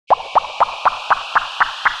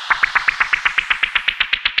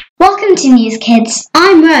to NewzKidz.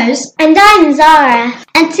 I'm Rose. And I'm Zara.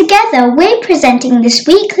 And together we're presenting this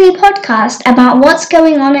weekly podcast about what's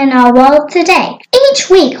going on in our world today.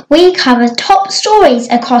 Each week we cover top stories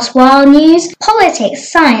across world news,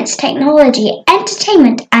 politics, science, technology,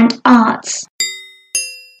 entertainment and arts.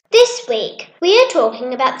 This week we are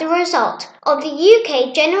talking about the result of the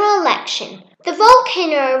UK general election, the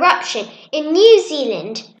volcano eruption in New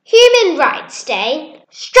Zealand, Human Rights Day,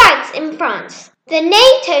 strikes in France, the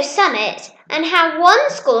Nato Summit, and how one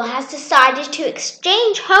school has decided to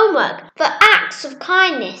exchange homework for acts of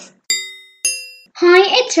kindness. Hi,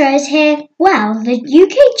 it's Rose here. Well, the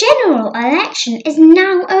UK general election is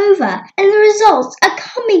now over and the results are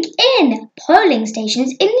coming in. Polling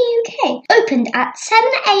stations in the UK opened at 7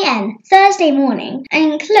 a.m. Thursday morning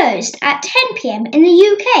and closed at 10 p.m. in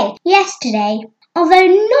the UK yesterday. Although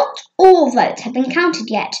not all votes have been counted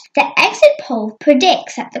yet, the exit poll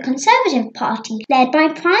predicts that the Conservative Party, led by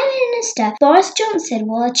Prime Minister Boris Johnson,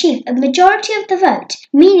 will achieve a majority of the vote,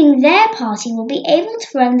 meaning their party will be able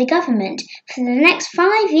to run the government for the next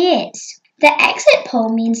 5 years. The exit poll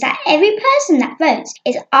means that every person that votes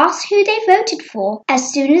is asked who they voted for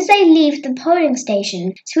as soon as they leave the polling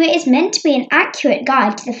station, so it is meant to be an accurate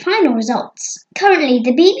guide to the final results. Currently,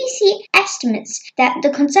 the BBC estimates that the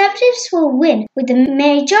Conservatives will win with a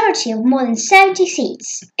majority of more than 70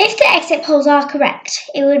 seats. If the exit polls are correct,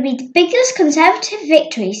 it would be the biggest Conservative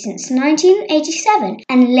victory since 1987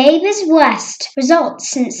 and Labour's worst result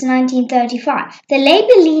since 1935. The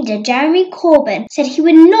Labour leader Jeremy Corbyn said he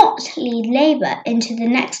would not lead Labour into the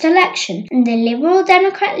next election, and the Liberal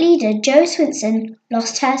Democrat leader Jo Swinson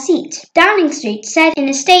lost her seat. Downing Street said in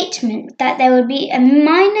a statement that there would be a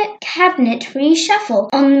minor cabinet reshuffle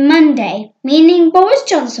on Monday, meaning Boris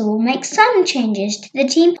Johnson will make some changes to the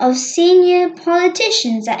team of senior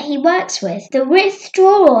politicians that he works with. The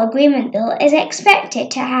Withdrawal Agreement Bill is expected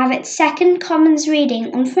to have its second Commons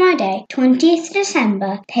reading on Friday, 20th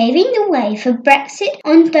December, paving the way for Brexit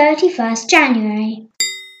on 31st January.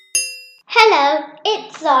 Hello,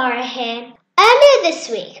 it's Zara here. Earlier this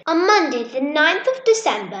week, on Monday the 9th of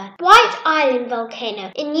December, White Island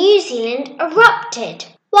Volcano in New Zealand erupted.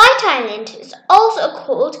 White Island is also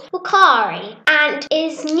called Whakaari and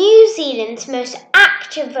is New Zealand's most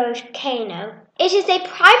active volcano. It is a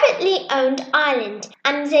privately owned island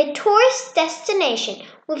and is a tourist destination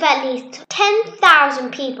with at least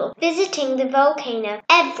 10,000 people visiting the volcano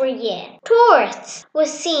every year. Tourists were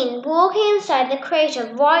seen walking inside the crater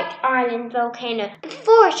of White Island Volcano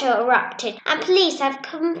before it erupted, and police have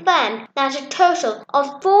confirmed that a total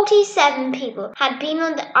of 47 people had been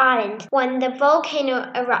on the island when the volcano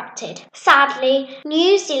erupted. Sadly,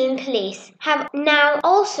 New Zealand police have now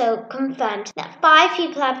also confirmed that 5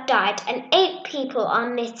 people have died and 8 people are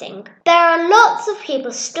missing. There are lots of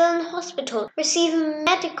people still in hospital receiving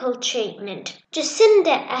medical treatment.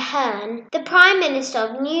 Jacinda Ardern, the Prime Minister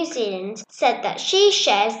of New Zealand, said that she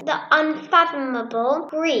shares the unfathomable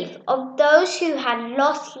grief of those who had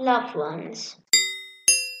lost loved ones.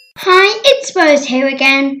 Hi, it's Rose here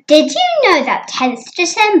again. Did you know that 10th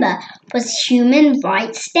December was Human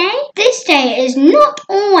Rights Day? This day is not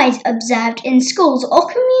always observed in schools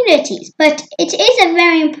or communities, but it is a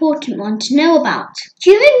very important one to know about.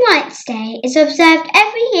 Human Rights Day is observed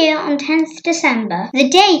every year on 10th December, the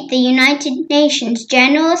date the United Nations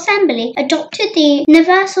General Assembly adopted the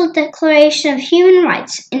Universal Declaration of Human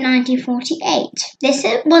Rights in 1948. This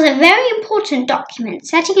was a very important document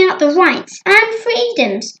setting out the rights and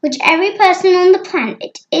freedoms which every person on the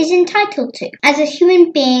planet is entitled to as a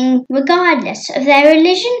human being, regardless of their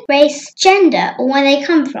religion, race, gender, or where they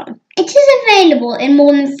come from. It is available in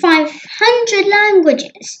more than 500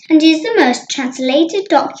 languages and is the most translated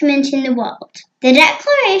document in the world. The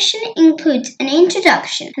declaration includes an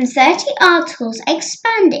introduction and 30 articles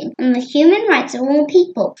expanding on the human rights of all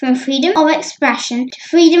people, from freedom of expression to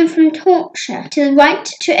freedom from torture to the right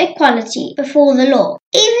to equality before the law.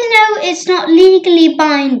 Even though it's not legally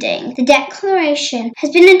binding, the declaration has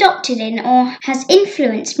been adopted in or has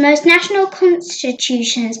influenced most national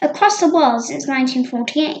constitutions across the world since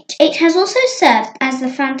 1948. It has also served as the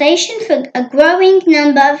foundation for a growing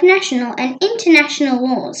number of national and international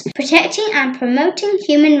laws protecting and promoting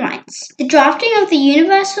human rights. The drafting of the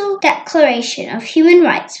Universal Declaration of Human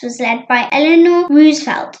Rights was led by Eleanor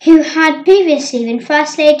Roosevelt, who had previously been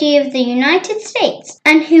First Lady of the United States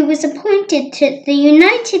and who was appointed to the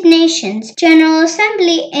United Nations General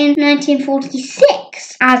Assembly in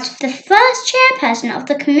 1946 as the first chairperson of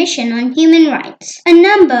the Commission on Human Rights. A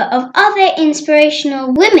number of other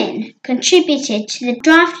inspirational women contributed to the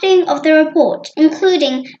drafting of the report,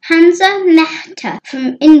 including Hansa Mehta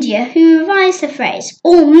from India, who revised the phrase,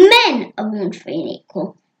 "All men are born free and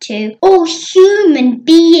equal," to all human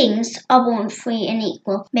beings are born free and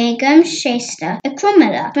equal. Begum Shaista, a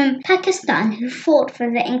criminal from Pakistan who fought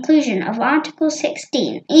for the inclusion of Article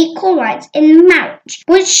 16, equal rights in marriage,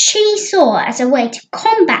 which she saw as a way to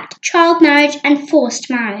combat child marriage and forced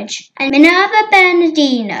marriage. And Minerva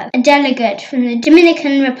Bernardino, a delegate from the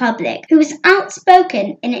Dominican Republic, who was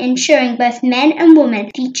outspoken in ensuring both men and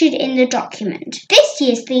women featured in the document. This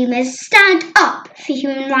year's theme is Stand Up for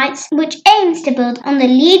Human Rights, which aims to build on the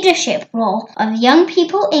leadership role of young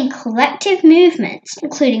people in collective movements,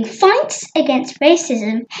 including fights against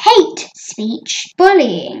racism, hate speech,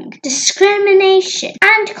 bullying, discrimination,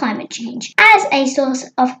 and climate change as a source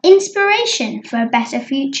of inspiration for a better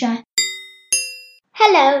future.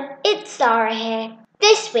 Hello, it's Zara here.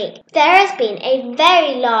 This week, there has been a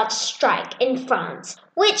very large strike in France,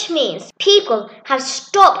 which means people have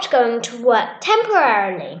stopped going to work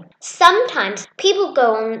temporarily. Sometimes people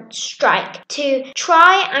go on strike to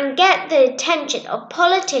try and get the attention of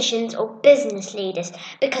politicians or business leaders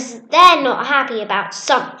because they're not happy about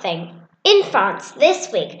something. In France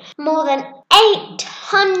this week, more than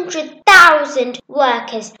 800,000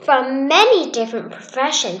 workers from many different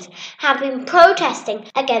professions have been protesting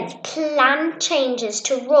against planned changes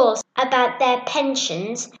to rules about their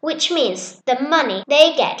pensions, which means the money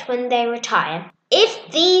they get when they retire.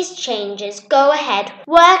 If these changes go ahead,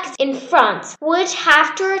 workers in France would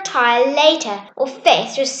have to retire later or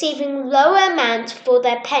face receiving lower amounts for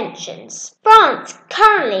their pensions. France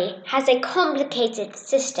currently has a complicated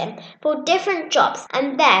system for different jobs,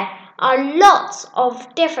 and there are lots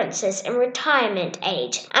of differences in retirement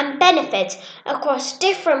age and benefits across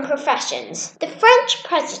different professions. The French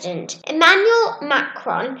President, Emmanuel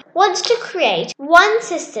Macron, wants to create one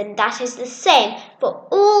system that is the same for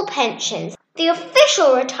all pensions. The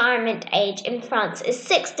official retirement age in France is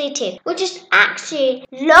 62, which is actually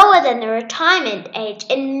lower than the retirement age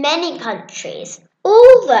in many countries.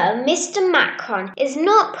 Although Mr. Macron is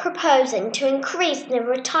not proposing to increase the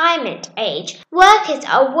retirement age, workers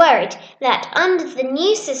are worried that under the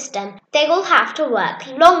new system they will have to work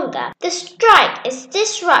longer. The strike is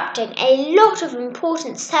disrupting a lot of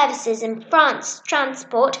important services in France.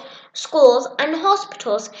 Transport, schools and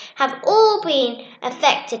hospitals have all been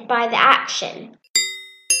affected by the action.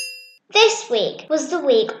 This week was the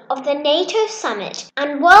week of the Nato Summit,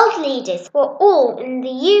 and world leaders were all in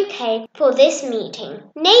the UK for this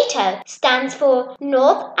meeting. NATO stands for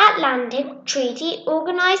North Atlantic Treaty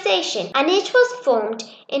Organization, and it was formed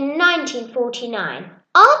in 1949.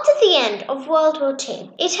 After the end of World War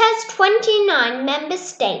II, it has 29 member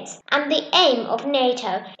states, and the aim of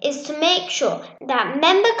NATO is to make sure that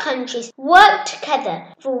member countries work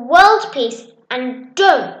together for world peace and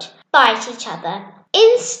don't fight each other.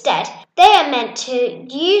 Instead, they are meant to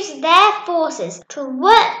use their forces to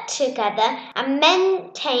work together and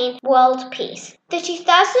maintain world peace. The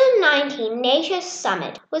 2019 NATO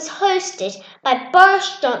Summit was hosted by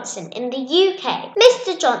Boris Johnson in the UK.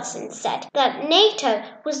 Mr. Johnson said that NATO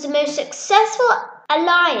was the most successful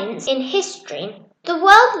alliance in history. The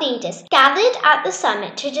world leaders gathered at the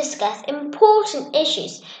summit to discuss important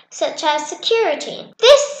issues such as security.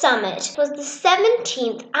 This summit was the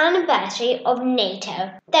 17th anniversary of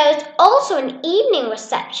NATO. There was also an evening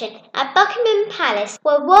reception at Buckingham Palace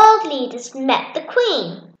where world leaders met the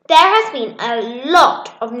Queen. There has been a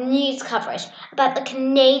lot of news coverage about the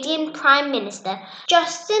Canadian Prime Minister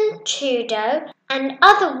Justin Trudeau and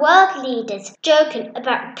other world leaders joking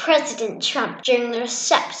about President Trump during the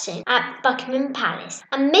reception at Buckingham Palace.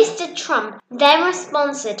 And Mr. Trump then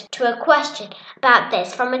responded to a question about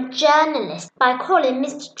this from a journalist by calling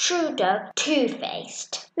Mr. Trudeau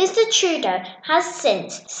two-faced. Mr. Trudeau has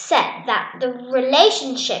since said that the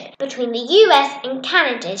relationship between the US and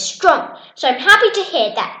Canada is strong, so I'm happy to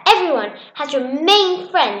hear that everyone has remained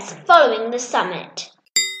friends following the summit.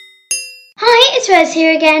 Hi, it's Rose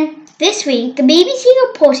here again. This week, the BBC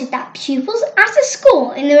reported that pupils at a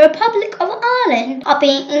school in the Republic of Ireland are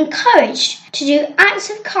being encouraged to do acts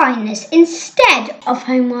of kindness instead of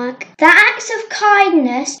homework. The acts of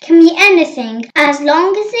kindness can be anything as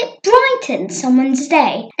long as it brightens someone's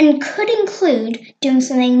day and could include doing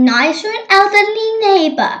something nice for an elderly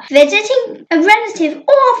neighbour, visiting a relative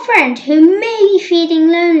or a friend who may be feeling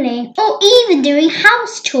lonely, or even doing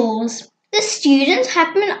house chores. The students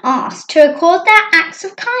have been asked to record their acts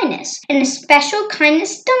of kindness in a special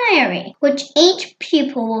kindness diary, which each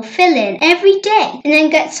pupil will fill in every day and then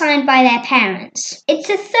get signed by their parents. It's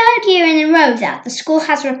the third year in a row that the school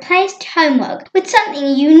has replaced homework with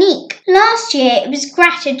something unique. Last year it was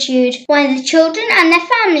gratitude, where the children and their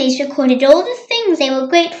families recorded all the things they were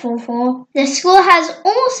grateful for. The school has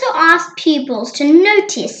also asked pupils to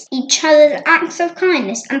notice each other's acts of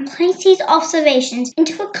kindness and place these observations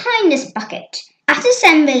into a kindness bucket. At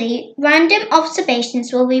assembly, random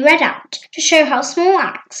observations will be read out to show how small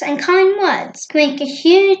acts and kind words can make a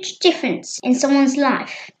huge difference in someone's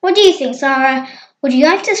life. What do you think, Zara? Would you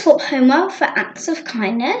like to swap homework for acts of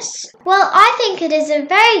kindness? Well, I think it is a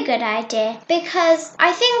very good idea because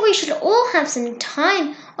I think we should all have some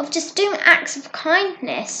time of just doing acts of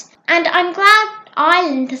kindness. And I'm glad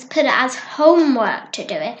Ireland has put it as homework to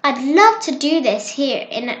do it. I'd love to do this here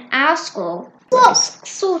in our school. What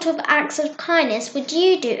sort of acts of kindness would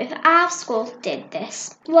you do if our school did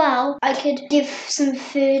this? Well, I could give some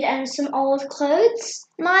food and some old clothes.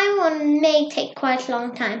 My one may take quite a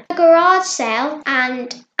long time. A garage sale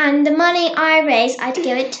and the money I raise, I'd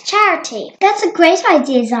give it to charity. That's a great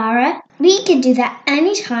idea, Zara. We could do that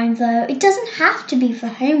anytime though. It doesn't have to be for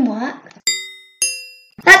homework.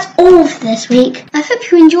 That's all for this week. I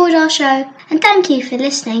hope you enjoyed our show and thank you for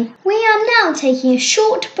listening. We are now taking a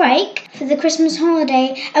short break for the Christmas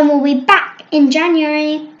holiday and we'll be back in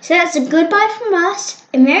January. So that's a goodbye from us,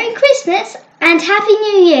 a Merry Christmas and Happy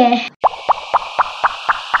New Year.